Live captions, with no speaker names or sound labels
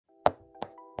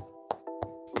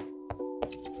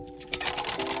Yo,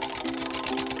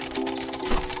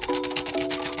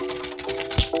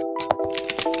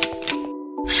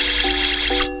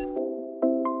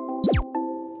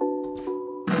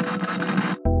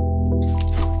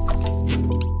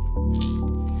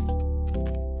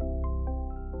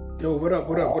 what up,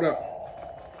 what up, what up?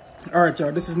 All right,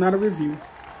 y'all, this is not a review.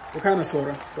 Well, kind of, sort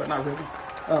of, but not really.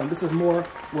 This is more,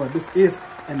 well, this is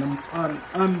an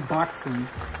unboxing.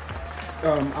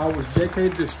 I was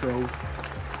jkdistrca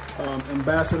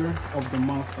ambassador of the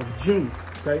month of June,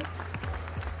 okay?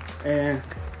 And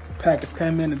package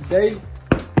came in today,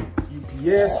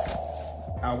 UPS.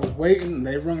 I was waiting,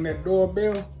 they rung that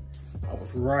doorbell. I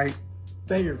was right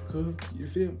there, cuz, you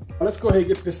feel me? Let's go ahead and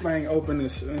get this thing open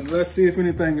and let's see if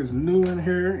anything is new in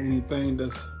here, anything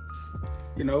that's,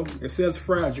 you know, it says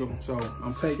fragile, so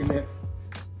I'm taking it.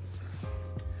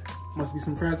 Must be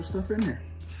some fragile stuff in here.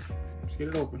 Let's get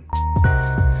it open.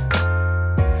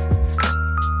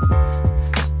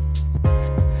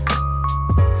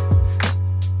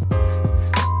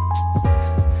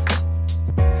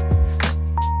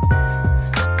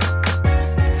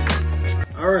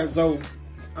 All right, so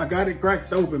I got it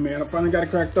cracked open, man. I finally got it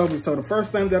cracked open. So the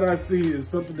first thing that I see is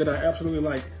something that I absolutely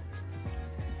like.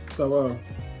 So,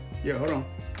 yeah, hold on.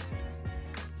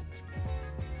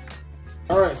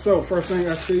 All right, so first thing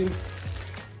I see,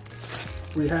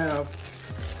 we have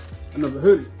another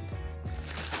hoodie.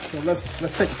 So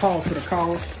let's take a pause for the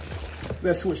collar.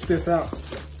 Let's switch this out.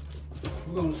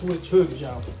 We're gonna switch hoods,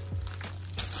 y'all.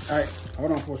 All right,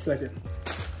 hold on for a second.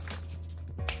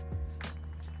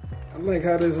 I like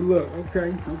how this look.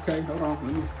 Okay, hold on.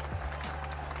 Let me.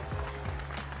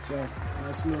 So,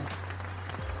 nice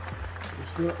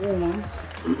little arms.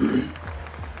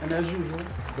 And as usual,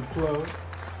 the plug.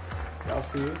 Y'all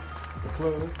see it? The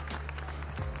plug.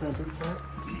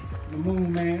 The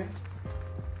Moon Man.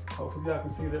 Hopefully y'all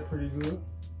can see that pretty good.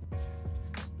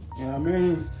 You know what I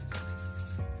mean?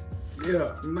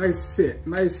 Yeah, nice fit,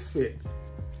 nice fit.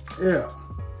 Yeah.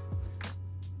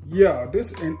 Yeah,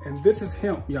 this and this is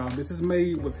hemp, y'all. This is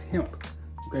made with hemp.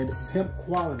 Okay, this is hemp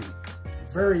quality.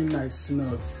 Very nice,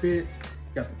 snug fit.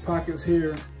 Got the pockets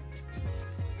here.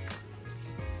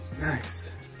 Nice.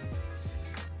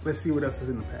 Let's see what else is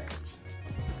in the package.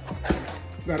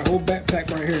 Got a whole backpack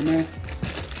right here, man.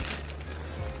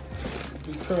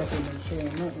 Be careful, make sure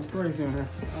nothing crazy in here.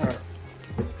 All right.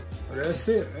 Well, that's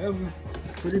it. That was a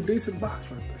pretty decent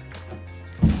box right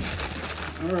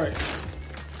there. All right.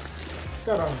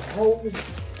 Got a whole,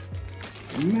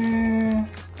 man,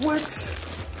 what?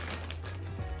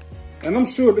 And I'm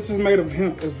sure this is made of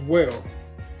hemp as well.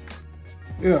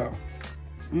 Yeah.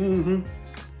 Mm-hmm.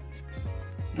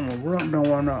 Oh, no,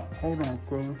 why not? Hold on,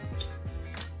 cuz.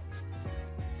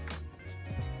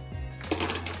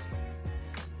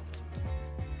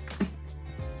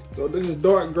 So this is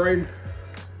dark gray,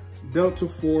 Delta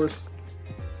Force,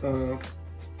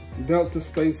 Delta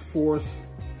Space Force,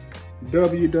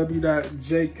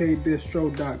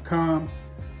 www.jkdistrca.com.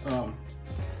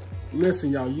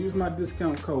 Listen, y'all, use my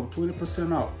discount code,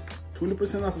 20% off.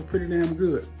 20% off is pretty damn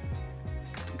good.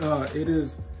 It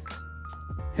is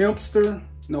Hemp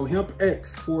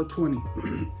X 420.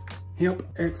 Hemp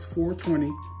X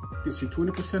 420 gets you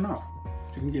 20% off.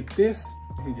 You can get this,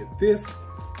 you can get this.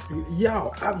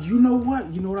 Y'all, you know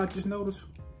what? You know what I just noticed?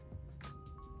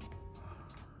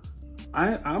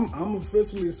 I'm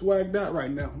officially swagged out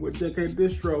right now with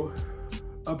jkdistrca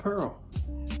apparel.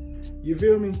 You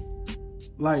feel me?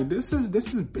 Like this is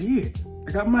big.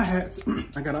 I got my hats.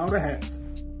 I got all the hats.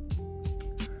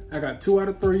 I got 2 out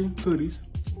of 3 hoodies.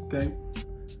 Okay,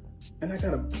 and I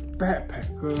got a backpack.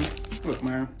 Cause look,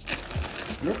 man,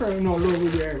 look how you know a little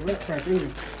Ruby ass backpack, is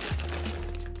it?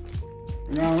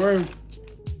 You know what I mean?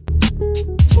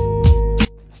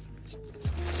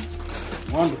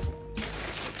 Wonderful.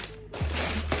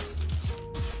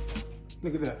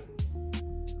 Look at that.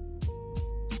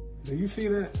 Do you see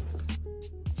that?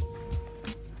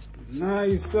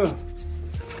 Nice.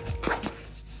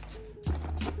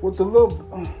 With the little,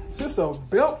 is this a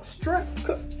belt strap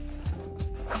cut?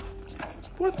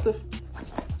 What the?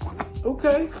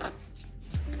 Okay.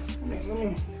 Let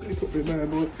me put this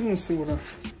bad boy. Let me see what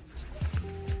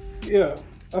yeah.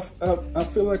 I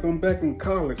feel like I'm back in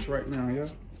college right now, yeah.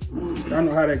 I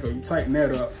know how that go. You tighten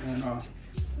that up and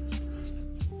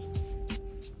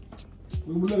what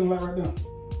we looking like right now?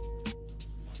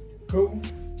 Cool.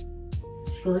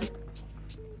 Straight.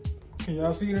 Can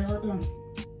y'all see that right there?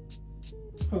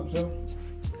 Hope so.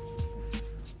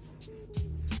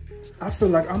 I feel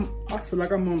like I'm finna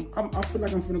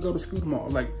go to school tomorrow.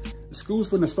 Like the school's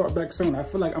finna start back soon. I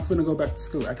feel like I'm finna go back to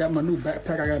school. I got my new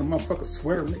backpack. I got a motherfucking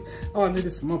sweater. All I need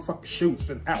is some motherfucking shoes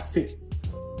and outfit.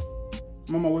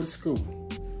 I'm on my way to school.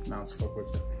 Nah, it's fuck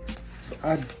with you.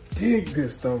 I dig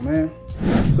this though, man.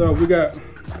 So we got a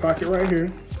pocket right here.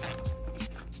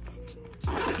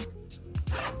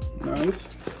 Nice.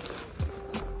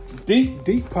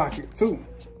 Deep pocket too.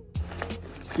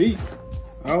 Deep.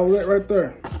 All that right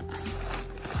there.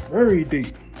 Very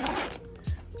deep.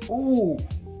 Ooh.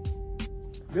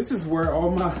 This is where all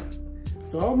my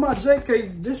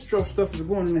JK Distro stuff is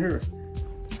going in here.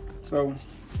 So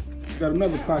got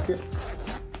another pocket.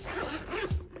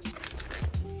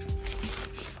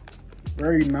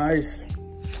 Very nice.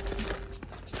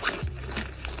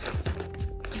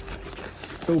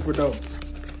 Super dope.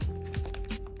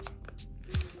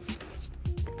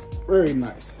 Very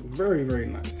nice. Very, very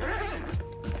nice.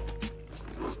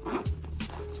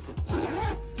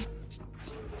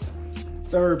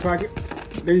 Third pocket.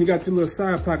 Then you got your little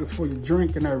side pockets for your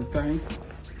drink and everything.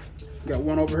 Got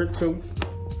one over here too.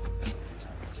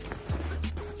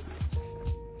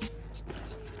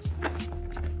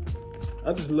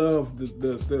 I just love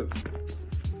the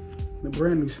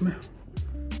brand new smell.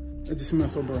 It just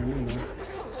smells so brand new, man.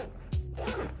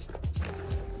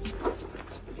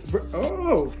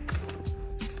 Oh,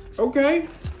 okay.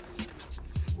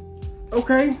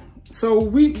 Okay, so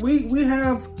we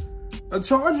have a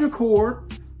charger cord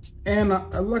and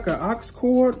like an aux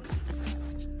cord.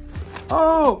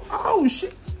 Oh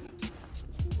shit.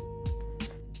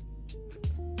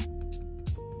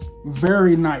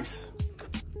 Very nice.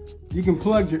 You can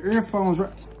plug your earphones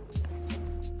right.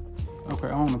 Okay,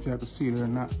 I don't know if you have to see it or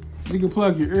not. You can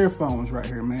plug your earphones right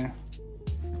here, man.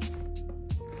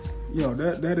 Yo,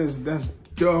 that's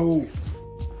dope.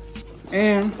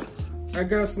 And I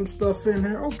got some stuff in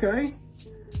here. Okay.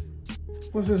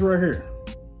 What's this right here?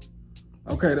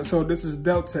 Okay, so this is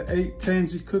Delta 8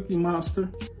 Tangy Cookie Monster.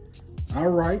 All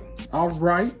right.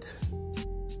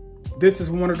 This is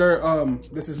one of their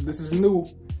this is new.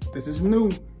 This is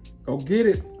new. Go get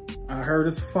it. I heard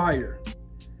it's fire.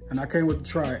 And I can't wait to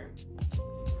try it.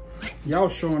 Y'all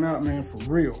showing out, man, for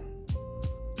real.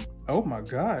 Oh my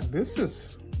God, this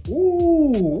is,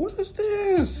 ooh, what is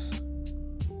this?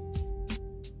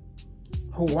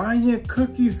 Hawaiian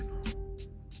cookies.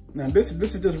 Now this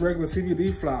is just regular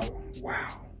CBD flour.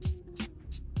 Wow.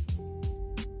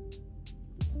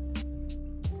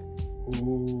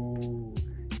 Ooh,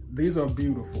 these are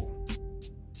beautiful.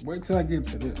 Wait till I get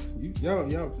to this. Y'all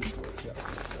just wait, y'all.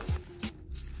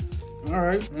 All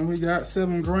right, and we got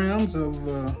 7 grams of,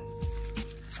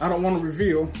 I don't want to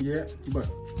reveal yet, but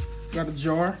got a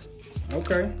jar.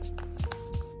 Okay.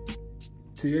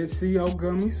 THCO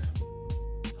gummies.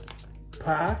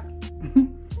 Pie.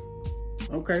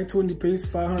 Okay, 20 piece,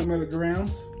 500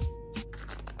 milligrams.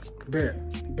 Bet.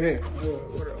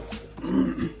 What else?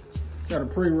 Got a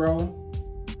pre-roll.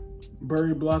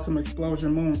 Berry Blossom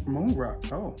Explosion Moon Rock.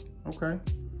 Oh, okay.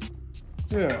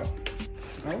 Yeah.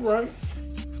 All right.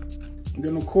 And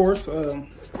then of course, you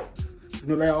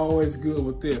know, they're always good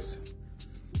with this.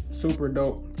 Super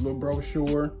dope. Little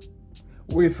brochure.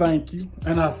 We thank you.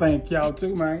 And I thank y'all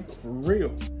too, man. For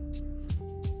real.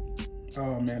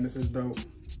 Oh man, this is dope.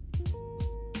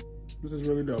 This is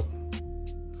really dope.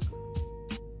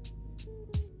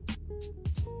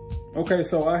 Okay,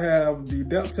 so I have the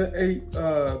Delta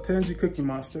 8 Tangy Cookie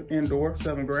Monster Indoor,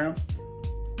 7 grams.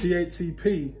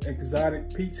 THCP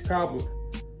Exotic Peach Cobbler,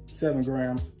 7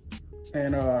 grams.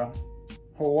 And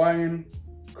Hawaiian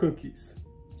Cookies,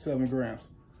 7 grams.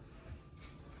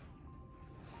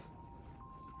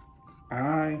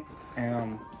 I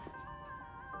am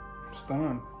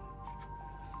stunned.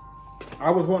 I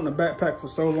was wanting a backpack for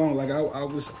so long, like I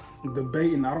was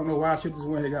debating. I don't know why I should just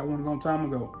went and got one a long time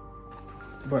ago.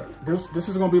 But this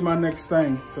is gonna be my next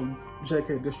thing. So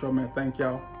JK Distro, man, thank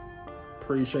y'all.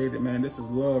 Appreciate it, man. This is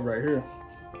love right here.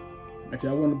 If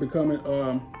y'all want to become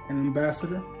an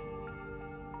ambassador,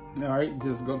 all right,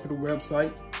 just go to the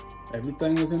website.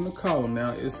 Everything is in the column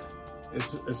now. It's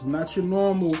not your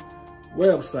normal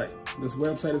website. This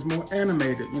website is more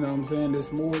animated. You know what I'm saying?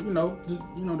 It's more,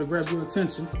 to grab your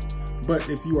attention. But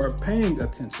if you are paying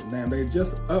attention, now they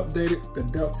just updated the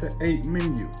Delta 8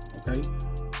 menu. Okay,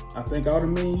 I think all the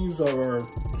menus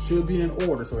should be in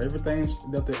order. So everything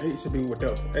Delta 8 should be with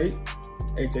Delta 8,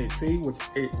 HHC, with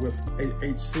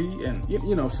 8HC,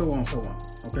 and so on, so on.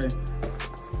 Okay.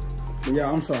 But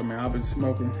yeah, I'm sorry, man. I've been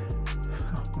smoking.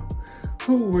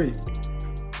 Oh wait.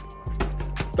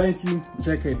 Thank you,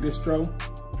 JK Distro.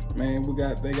 Man,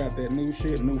 they got that new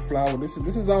shit, new flour. This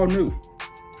is all new.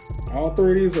 All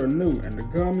 3 of these are new, and the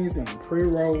gummies and the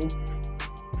pre-roll.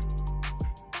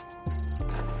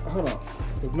 Hold on,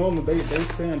 because normally they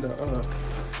send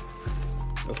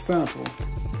a sample.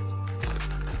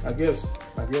 I guess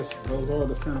those are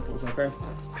the samples, okay?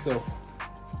 So,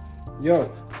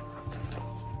 yo,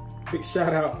 big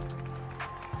shout out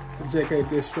to JK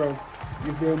Distro,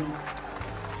 you feel me?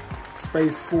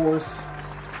 Space Force,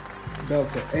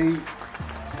 Delta 8,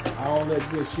 all that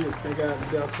good shit. They got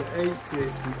Delta 8,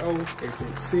 THCO,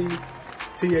 HHC,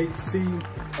 THC,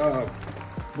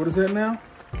 what is that now?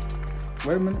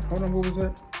 Wait a minute, hold on, what was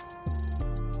that?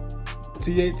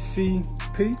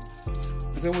 THCP?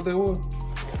 Is that what that was?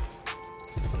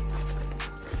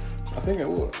 I think it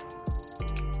was.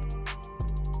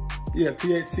 Yeah,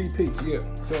 THCP, yeah.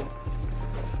 So,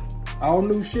 all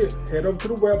new shit. Head over to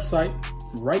the website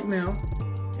right now.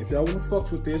 If y'all wanna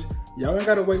fucks with this, y'all ain't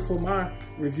gotta wait for my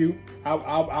review.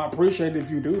 I appreciate it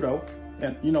if you do though.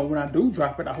 And you know, when I do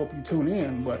drop it, I hope you tune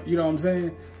in. But you know what I'm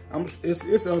saying?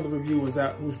 It's other reviewers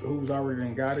out who's already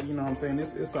got it. You know what I'm saying?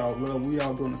 It's all love. We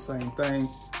all doing the same thing.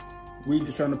 We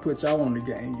just trying to put y'all on the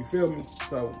game. You feel me?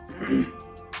 So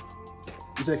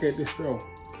check out Distro.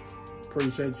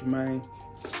 Appreciate you, man.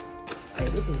 Hey,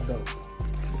 this is dope.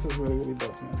 This is really, really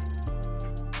dope, man.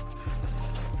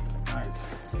 Nice.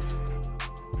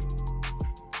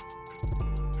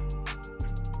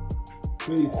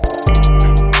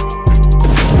 Peace.